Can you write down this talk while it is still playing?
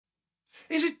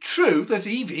Is it true that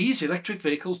EVs, electric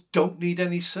vehicles, don't need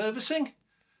any servicing?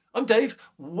 I'm Dave,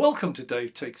 welcome to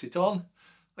Dave Takes It On.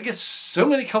 I get so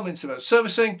many comments about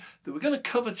servicing that we're going to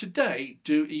cover today,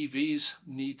 do EVs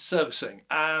need servicing?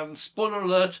 And spoiler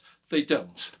alert, they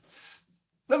don't.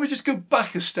 Let me just go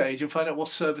back a stage and find out what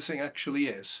servicing actually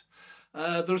is.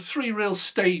 There are three real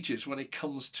stages when it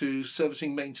comes to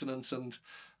servicing, maintenance and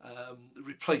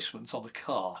replacements on a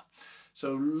car.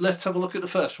 So let's have a look at the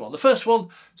first one. The first one,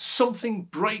 something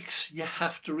breaks, you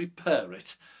have to repair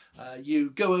it.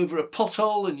 You go over a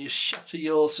pothole and you shatter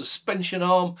your suspension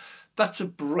arm. That's a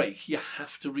break, you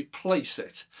have to replace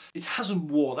it. It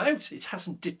hasn't worn out, it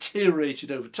hasn't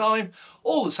deteriorated over time.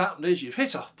 All that's happened is you've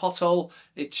hit a pothole,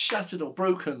 it's shattered or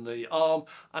broken the arm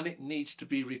and it needs to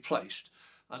be replaced.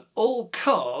 And all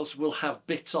cars will have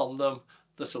bits on them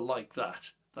that are like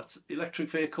that. That's electric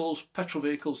vehicles, petrol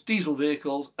vehicles, diesel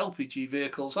vehicles, LPG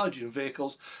vehicles, hydrogen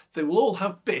vehicles. They will all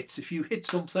have bits. If you hit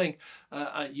something,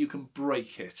 you can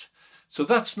break it. So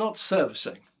that's not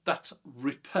servicing, that's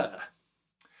repair.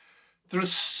 There are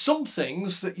some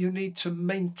things that you need to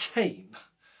maintain.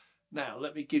 Now,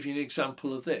 let me give you an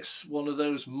example of this. One of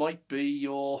those might be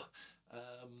your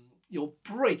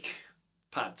brake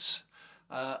pads,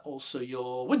 also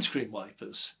your windscreen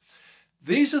wipers.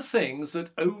 These are things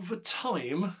that over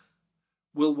time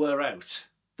will wear out.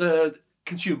 They're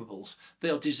consumables. They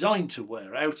are designed to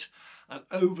wear out, and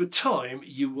over time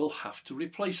you will have to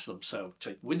replace them. So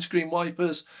take windscreen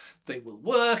wipers, they will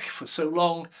work for so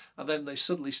long and then they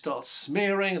suddenly start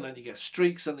smearing and then you get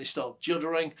streaks and they start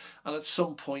juddering and at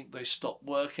some point they stop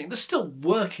working. They're still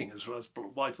working as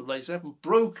wiper blades, they haven't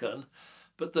broken,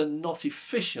 but they're not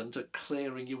efficient at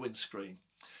clearing your windscreen.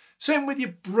 Same with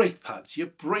your brake pads. Your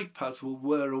brake pads will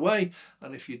wear away,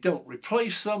 and if you don't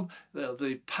replace them,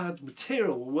 the pad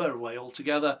material will wear away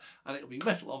altogether, and it'll be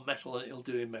metal on metal and it'll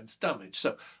do immense damage.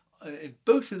 So in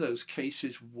both of those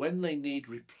cases, when they need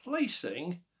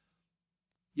replacing,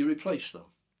 you replace them.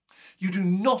 You do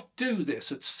not do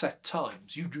this at set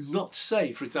times. You do not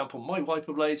say, for example, my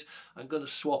wiper blades, I'm going to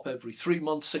swap every 3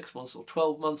 months, 6 months or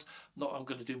 12 months. Not I'm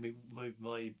going to do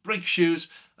my brake shoes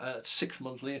 6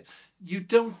 monthly. You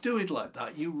don't do it like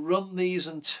that. You run these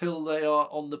until they are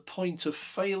on the point of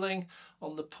failing,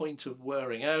 on the point of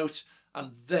wearing out,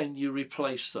 and then you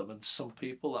replace them. And some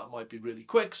people, that might be really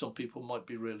quick, some people might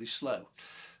be really slow.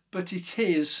 But it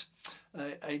is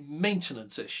a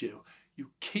maintenance issue. You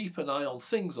keep an eye on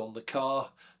things on the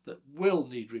car that will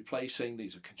need replacing.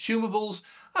 These are consumables,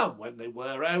 and when they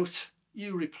wear out,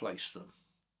 you replace them.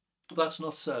 That's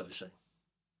not servicing.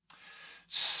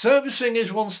 Servicing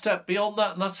is one step beyond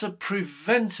that, and that's a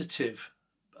preventative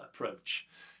approach.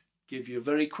 Give you a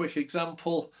very quick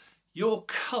example. Your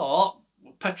car,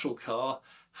 petrol car,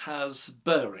 has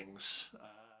bearings,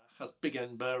 has big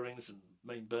end bearings and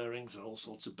main bearings and all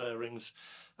sorts of bearings,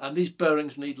 and these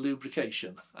bearings need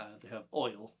lubrication. They have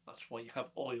oil. That's why you have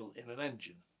oil in an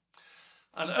engine,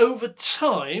 and over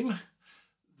time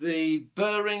the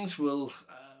bearings will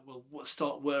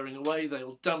start wearing away.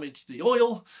 They'll damage the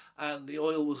oil, and the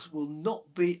oil will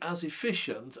not be as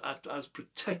efficient as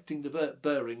protecting the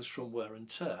bearings from wear and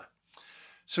tear.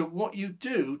 So what you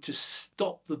do to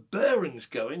stop the bearings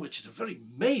going, which is a very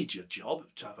major job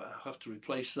to have to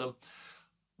replace them,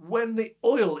 when the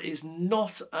oil is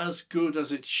not as good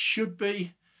as it should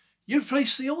be, you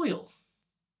replace the oil,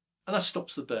 and that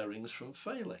stops the bearings from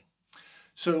failing.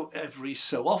 So every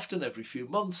so often, every few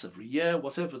months, every year,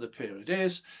 whatever the period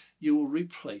is, you will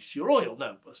replace your oil.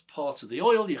 Now, as part of the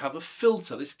oil, you have a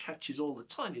filter. This catches all the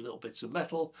tiny little bits of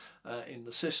metal in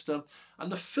the system,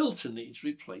 and the filter needs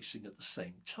replacing at the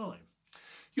same time.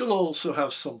 You'll also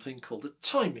have something called a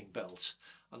timing belt.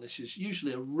 And this is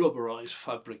usually a rubberized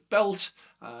fabric belt,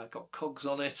 got cogs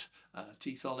on it,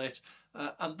 teeth on it,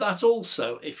 and that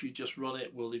also, if you just run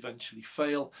it, will eventually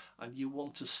fail, and you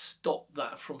want to stop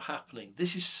that from happening.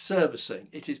 This is servicing.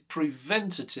 It is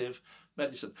preventative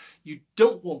medicine. You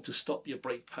don't want to stop your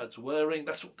brake pads wearing.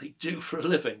 That's what they do for a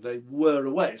living. They wear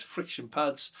away. It's friction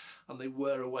pads, and they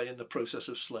wear away in the process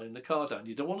of slowing the car down.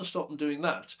 You don't want to stop them doing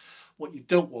that. What you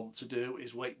don't want to do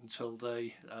is wait until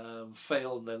they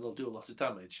fail, and then they'll do a lot of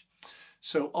damage.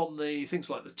 So on the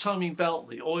things like the timing belt,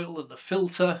 the oil and the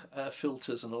filter,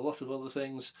 filters and a lot of other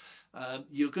things,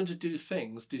 you're going to do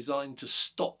things designed to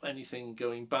stop anything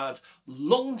going bad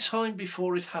long time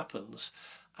before it happens.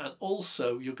 And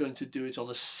also you're going to do it on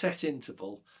a set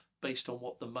interval based on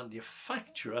what the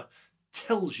manufacturer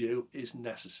tells you is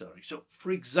necessary. So for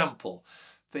example,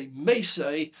 they may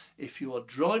say if you are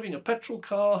driving a petrol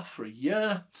car for a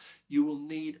year, you will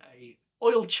need a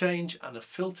oil change and a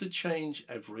filter change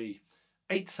every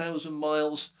 8,000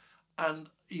 miles, and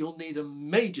you'll need a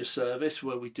major service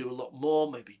where we do a lot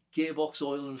more, maybe gearbox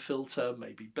oil and filter,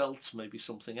 maybe belts, maybe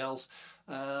something else,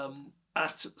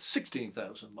 at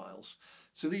 16,000 miles.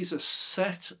 So these are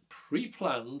set,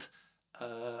 pre-planned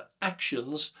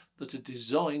actions that are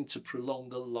designed to prolong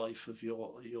the life of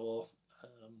your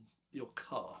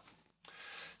car.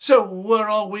 So where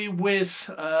are we with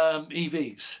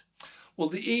EVs? Well,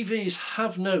 the EVs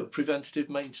have no preventative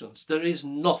maintenance. There is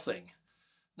nothing.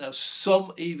 Now,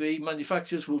 some EV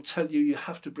manufacturers will tell you you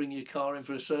have to bring your car in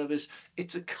for a service.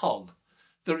 It's a con.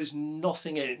 There is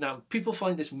nothing in it. Now, people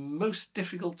find this most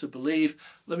difficult to believe.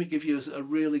 Let me give you a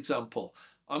real example.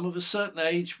 I'm of a certain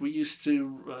age. We used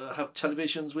to have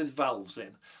televisions with valves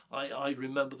in. I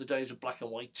remember the days of black and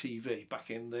white TV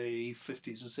back in the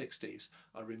 50s and 60s.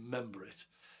 I remember it.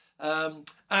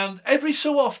 And every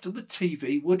so often the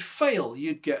TV would fail.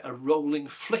 You'd get a rolling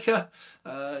flicker,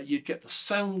 you'd get the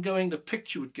sound going, the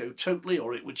picture would go totally,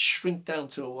 or it would shrink down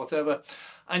to whatever,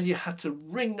 and you had to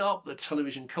ring up the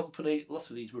television company.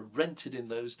 Lots of these were rented in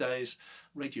those days,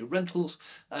 radio rentals,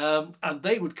 and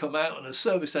they would come out, and a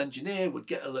service engineer would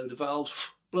get a load of valves,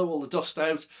 blow all the dust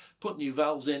out, put new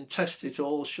valves in, test it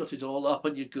all, shut it all up,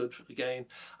 and you're good again.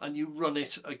 And you run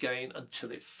it again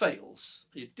until it fails.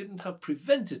 You didn't have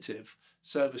preventative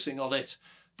servicing on it,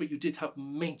 but you did have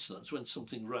maintenance. When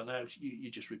something ran out, you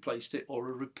just replaced it, or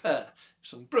a repair. If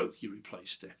something broke, you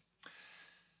replaced it.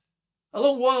 A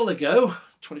long while ago,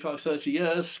 25, 30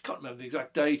 years, can't remember the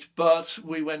exact date, but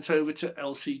we went over to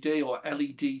LCD or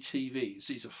LED TVs.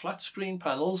 These are flat screen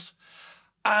panels.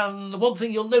 And the one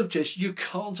thing you'll notice, you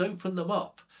can't open them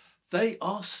up. They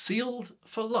are sealed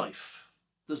for life.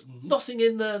 There's nothing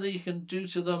in there that you can do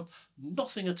to them,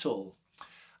 nothing at all.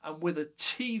 And with a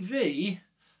TV,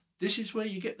 this is where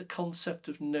you get the concept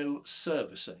of no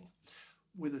servicing.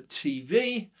 With a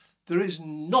TV, there is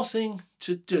nothing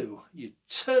to do. You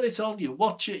turn it on, you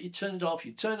watch it, you turn it off,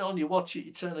 you turn it on, you watch it,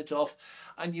 you turn it off,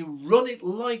 and you run it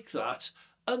like that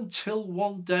until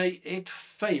one day it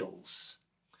fails.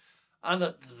 And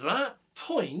at that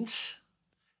point,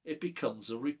 it becomes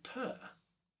a repair.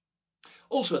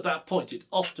 Also at that point, it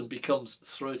often becomes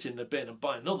throw it in the bin and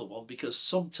buy another one, because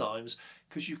sometimes,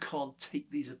 because you can't take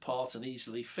these apart and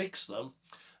easily fix them,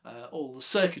 all the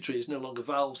circuitry is no longer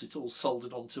valves, it's all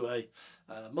soldered onto a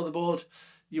motherboard.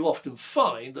 You often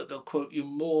find that they'll quote you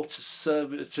more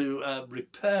to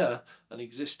repair an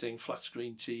existing flat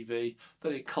screen TV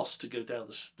than it costs to go down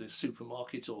the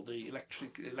supermarket or the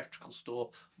electrical store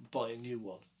and buy a new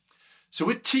one. So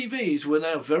with TVs, we're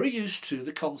now very used to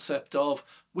the concept of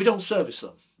we don't service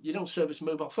them. You don't service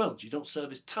mobile phones. You don't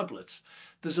service tablets.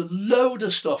 There's a load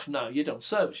of stuff now you don't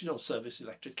service. You don't service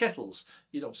electric kettles.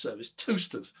 You don't service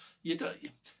toasters.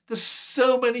 There's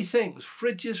so many things.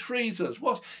 Fridges, freezers.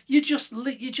 What? You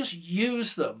just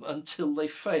use them until they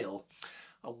fail.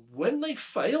 And when they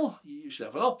fail, you usually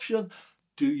have an option.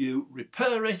 Do you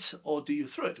repair it, or do you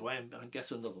throw it away and get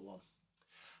another one?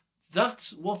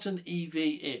 That's what an EV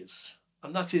is.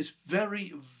 And that is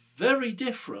very, very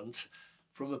different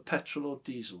from a petrol or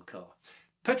diesel car.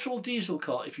 Petrol diesel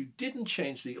car, if you didn't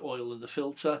change the oil in the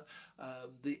filter,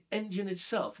 the engine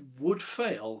itself would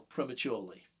fail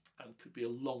prematurely, and could be a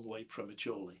long way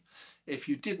prematurely. If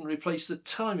you didn't replace the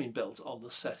timing belt on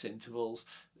the set intervals,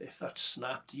 if that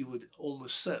snapped, you would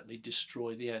almost certainly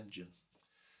destroy the engine.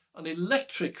 An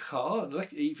electric car, an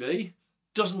electric EV,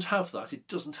 doesn't have that. It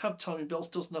doesn't have timing belts,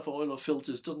 doesn't have oil or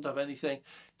filters, doesn't have anything.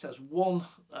 It has one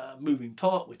moving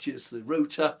part, which is the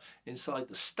rotor inside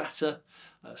the stator.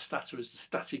 Stator is the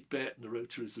static bit and the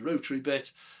rotor is the rotary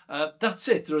bit. That's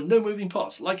it. There are no moving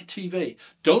parts, like a TV.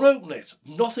 Don't open it.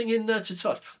 Nothing in there to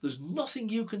touch. There's nothing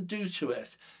you can do to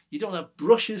it. You don't have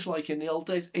brushes like in the old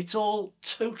days. It's all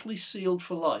totally sealed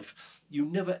for life. You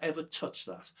never ever touch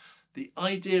that. The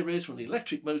idea is, from the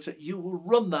electric motor, you will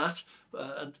run that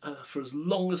for as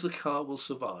long as the car will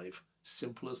survive.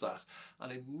 Simple as that.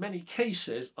 And in many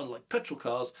cases, unlike petrol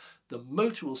cars, the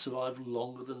motor will survive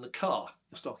longer than the car.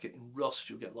 You'll start getting rust,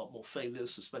 you'll get a lot more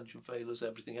failures, suspension failures,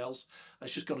 everything else.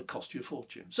 It's just going to cost you a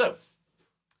fortune. So,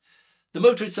 the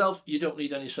motor itself, you don't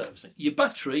need any servicing. Your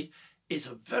battery is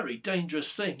a very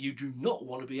dangerous thing. You do not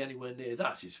want to be anywhere near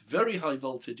that. It's very high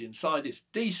voltage inside. It's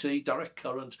DC, direct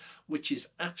current, which is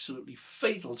absolutely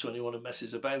fatal to anyone who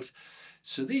messes about.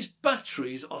 So these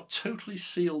batteries are totally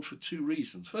sealed for two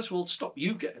reasons. First of all, to stop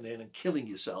you getting in and killing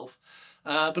yourself,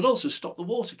 but also stop the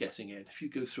water getting in. If you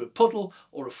go through a puddle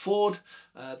or a ford,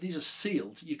 these are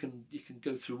sealed. You can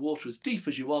go through water as deep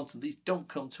as you want, and these don't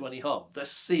come to any harm. They're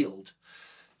sealed.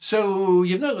 So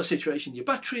you've now got a situation, your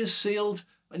battery is sealed,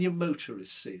 and your motor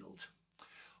is sealed.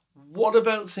 What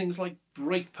about things like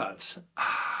brake pads?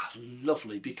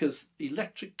 lovely, because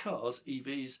electric cars,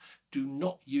 EVs, do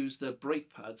not use their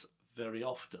brake pads very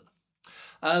often.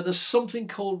 There's something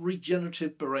called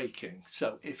regenerative braking.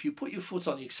 So if you put your foot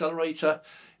on the accelerator,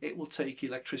 it will take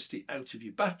electricity out of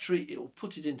your battery, it will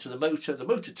put it into the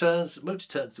motor turns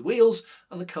the wheels,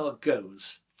 and the car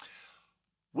goes.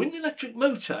 With the electric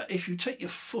motor, if you take your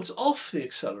foot off the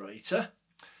accelerator,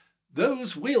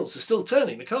 those wheels are still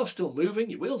turning, the car's still moving,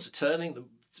 your wheels are turning, the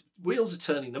wheels are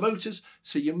turning the motors,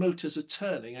 so your motors are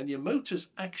turning, and your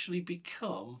motors actually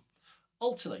become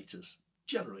alternators,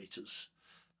 generators.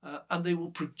 And they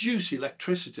will produce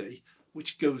electricity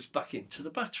which goes back into the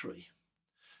battery.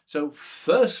 So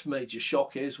first major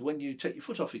shock is when you take your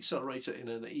foot off the accelerator in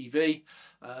an EV,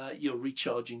 you're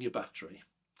recharging your battery.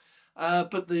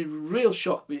 But the real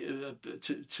shock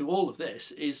to all of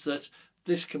this is that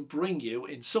this can bring you,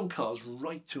 in some cars,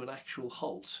 right to an actual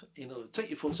halt. You know, take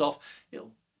your foot off,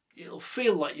 it'll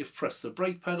feel like you've pressed the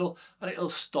brake pedal, and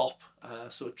it'll stop.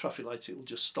 So at traffic lights, it will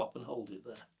just stop and hold it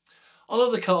there. On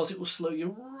other cars, it will slow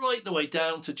you right the way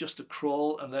down to just a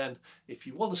crawl, and then if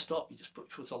you want to stop, you just put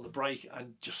your foot on the brake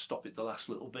and just stop it the last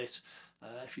little bit.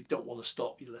 If you don't want to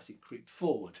stop, you let it creep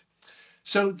forward.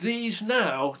 So these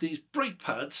brake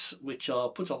pads, which are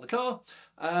put on the car,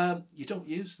 you don't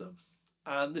use them.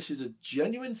 And this is a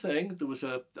genuine thing. There was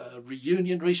a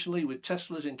reunion recently with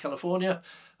Teslas in California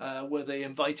where they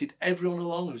invited everyone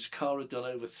along whose car had done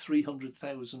over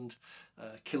 300,000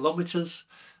 kilometres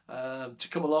to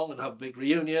come along and have a big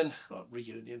reunion. Well,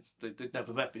 reunion, they'd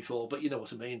never met before, but you know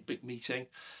what I mean, big meeting.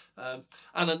 And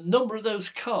a number of those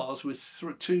cars with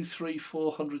 200,000, 300,000,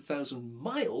 400,000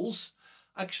 miles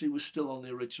actually was still on the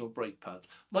original brake pad.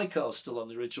 My car's still on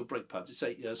the original brake pads. It's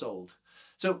 8 years old.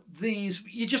 So these,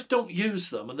 you just don't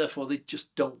use them, and therefore they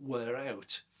just don't wear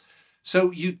out.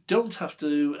 So you don't have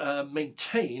to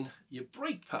maintain your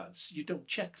brake pads. You don't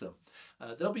check them.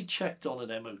 They'll be checked on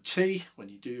an MOT when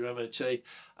you do your MOT,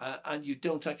 and you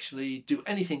don't actually do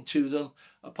anything to them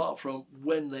apart from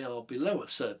when they are below a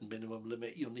certain minimum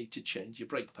limit, you'll need to change your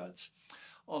brake pads.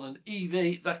 On an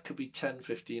EV, that could be 10,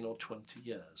 15 or 20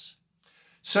 years.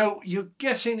 So you're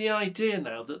getting the idea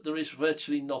now that there is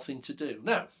virtually nothing to do.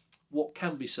 Now, what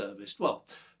can be serviced? Well,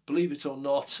 believe it or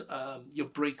not, your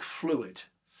brake fluid.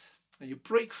 Now, your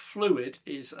brake fluid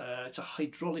is it's a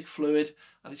hydraulic fluid,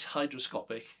 and it's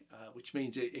hydroscopic, which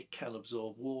means it can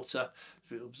absorb water.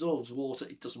 If it absorbs water,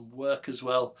 it doesn't work as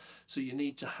well, so you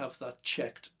need to have that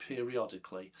checked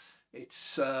periodically.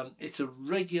 It's a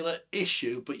regular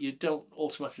issue, but you don't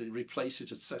automatically replace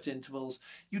it at set intervals.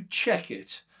 You check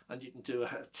it, and you can do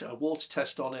a water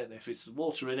test on it, and if there's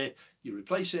water in it, you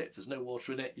replace it. If there's no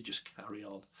water in it, you just carry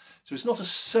on. So it's not a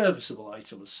serviceable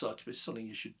item as such, but it's something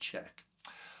you should check.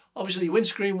 Obviously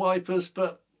windscreen wipers,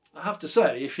 but I have to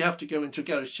say, if you have to go into a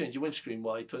garage to change your windscreen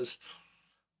wipers,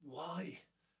 why?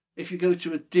 If you go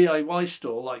to a DIY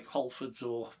store like Halfords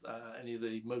or any of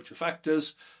the motor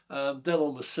factors, they'll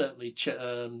almost certainly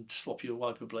swap your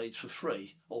wiper blades for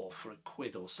free, or for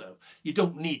 £1 or so. You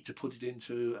don't need to put it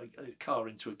into a car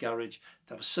into a garage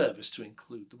to have a service to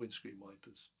include the windscreen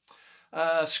wipers.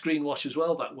 Screen wash as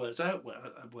well, that wears out.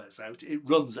 It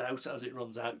runs out. As it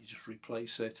runs out, you just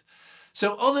replace it.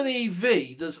 So on an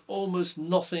EV, there's almost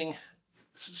nothing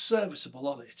serviceable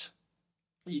on it.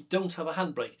 You don't have a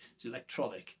handbrake, it's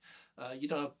electronic. You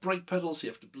don't have brake pedals, you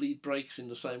have to bleed brakes in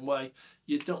the same way.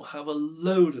 You don't have a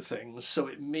load of things, so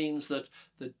it means that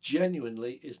there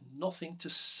genuinely is nothing to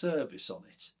service on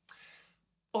it.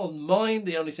 On mine,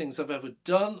 the only things I've ever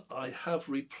done, I have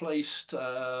replaced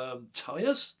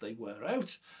tyres, they wear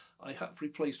out. I have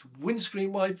replaced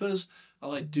windscreen wipers,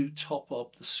 and I do top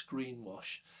up the screen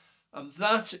wash. And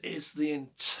that is the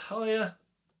entire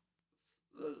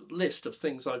list of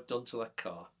things I've done to that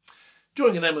car.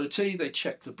 During an MOT, they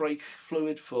check the brake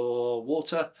fluid for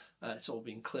water. It's all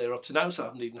been clear up to now, so I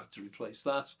haven't even had to replace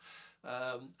that.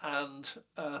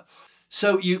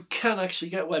 So you can actually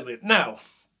get away with it. Now,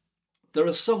 there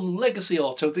are some legacy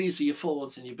auto, these are your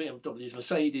Fords and your BMWs,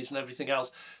 Mercedes and everything else.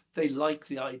 They like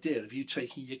the idea of you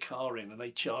taking your car in and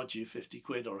they charge you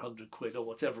 £50 or £100 or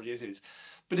whatever it is.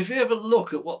 But if you ever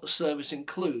look at what the service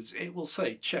includes, it will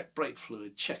say check brake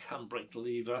fluid, check handbrake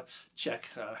lever, check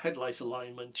headlight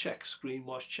alignment, check screen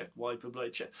wash, check wiper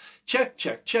blade, check.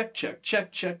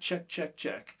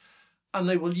 And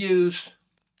they will use...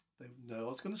 No, I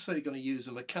was going to say you're going to use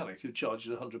a mechanic who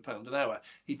charges £100 an hour.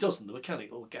 He doesn't. The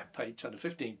mechanic will get paid £10 or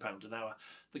 £15 an hour.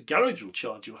 The garage will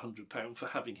charge you £100 for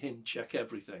having him check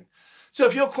everything. So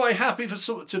if you're quite happy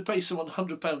to pay someone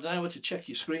 £100 an hour to check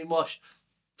your screen wash,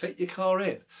 take your car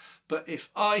in. But if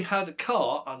I had a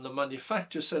car and the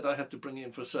manufacturer said I had to bring it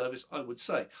in for a service, I would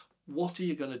say, what are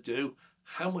you going to do?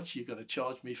 how much you're going to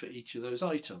charge me for each of those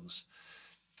items.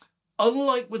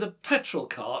 Unlike with a petrol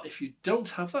car, if you don't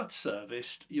have that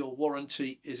serviced, your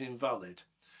warranty is invalid.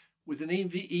 With an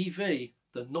EV,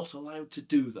 they're not allowed to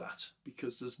do that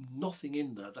because there's nothing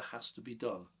in there that has to be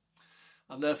done.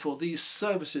 And therefore these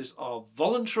services are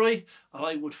voluntary, and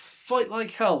I would fight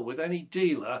like hell with any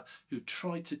dealer who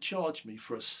tried to charge me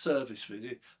for a service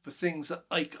visit for things that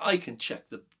I can check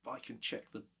the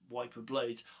wiper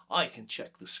blades, I can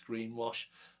check the screen wash,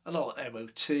 and I'll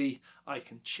MOT, I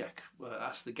can check,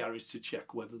 ask the garage to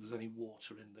check whether there's any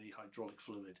water in the hydraulic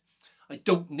fluid. I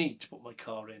don't need to put my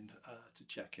car in to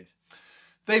check it.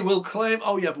 They will claim,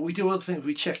 oh yeah, but we do other things,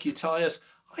 we check your tyres.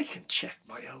 I can check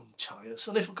my own tyres,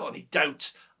 and if I've got any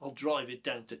doubts, I'll drive it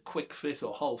down to Quick Fit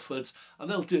or Halfords, and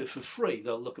they'll do it for free.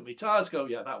 They'll look at my tyres, go,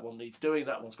 yeah, that one needs doing,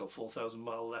 that one's got 4,000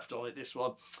 miles left on it, this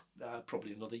one,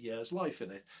 probably another year's life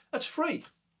in it. That's free.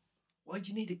 Why do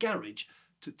you need a garage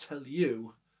to tell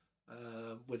you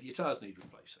whether your tyres need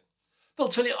replacing? They'll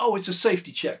tell you, oh, it's a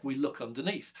safety check, we look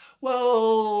underneath.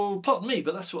 Well, pardon me,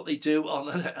 but that's what they do on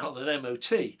an MOT.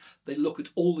 They look at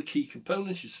all the key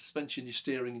components, your suspension, your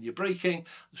steering and your braking,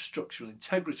 the structural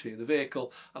integrity of the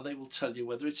vehicle, and they will tell you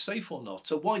whether it's safe or not.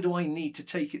 So why do I need to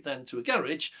take it then to a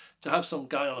garage to have some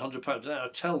guy on £100 an hour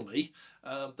tell me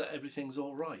that everything's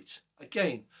all right?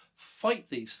 Again, fight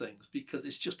these things because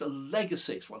it's just a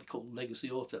legacy. It's what I call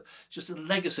legacy auto. It's just a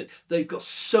legacy. They've got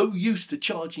so used to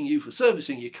charging you for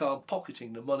servicing your car,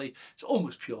 pocketing the money, it's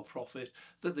almost pure profit,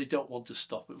 that they don't want to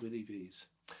stop it with EVs.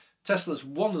 Tesla's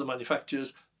one of the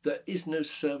manufacturers. There is no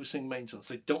servicing maintenance.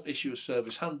 They don't issue a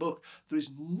service handbook. There is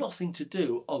nothing to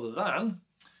do other than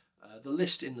the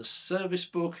list in the service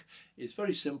book is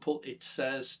very simple. It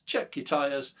says check your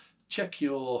tyres, check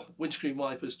your windscreen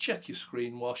wipers, check your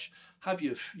screen wash, have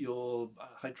your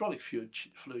hydraulic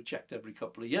fluid checked every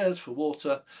couple of years for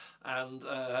water, and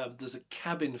there's a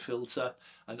cabin filter,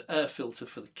 an air filter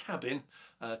for the cabin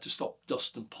to stop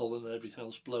dust and pollen and everything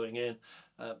else blowing in.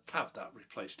 Have that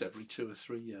replaced every 2 or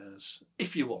 3 years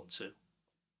if you want to.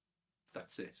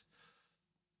 That's it.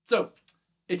 So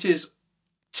it is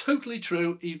totally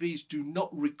true, EVs do not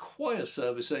require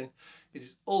servicing. It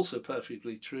is also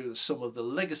perfectly true that some of the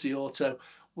legacy auto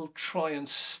will try and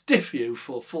stiff you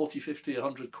for 40, 50,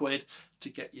 100 quid to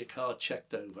get your car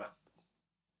checked over.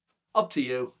 Up to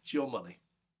you, it's your money.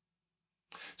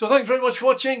 So thanks very much for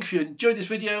watching. If you enjoyed this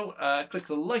video, click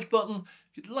the like button.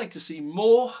 If you'd like to see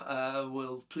more,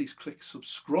 please click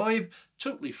subscribe.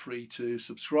 Totally free to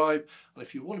subscribe. And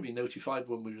if you want to be notified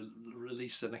when we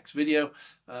release the next video,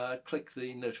 click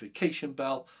the notification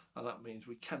bell, and that means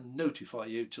we can notify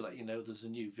you to let you know there's a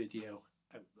new video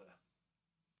out there.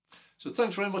 So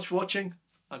thanks very much for watching.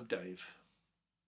 I'm Dave.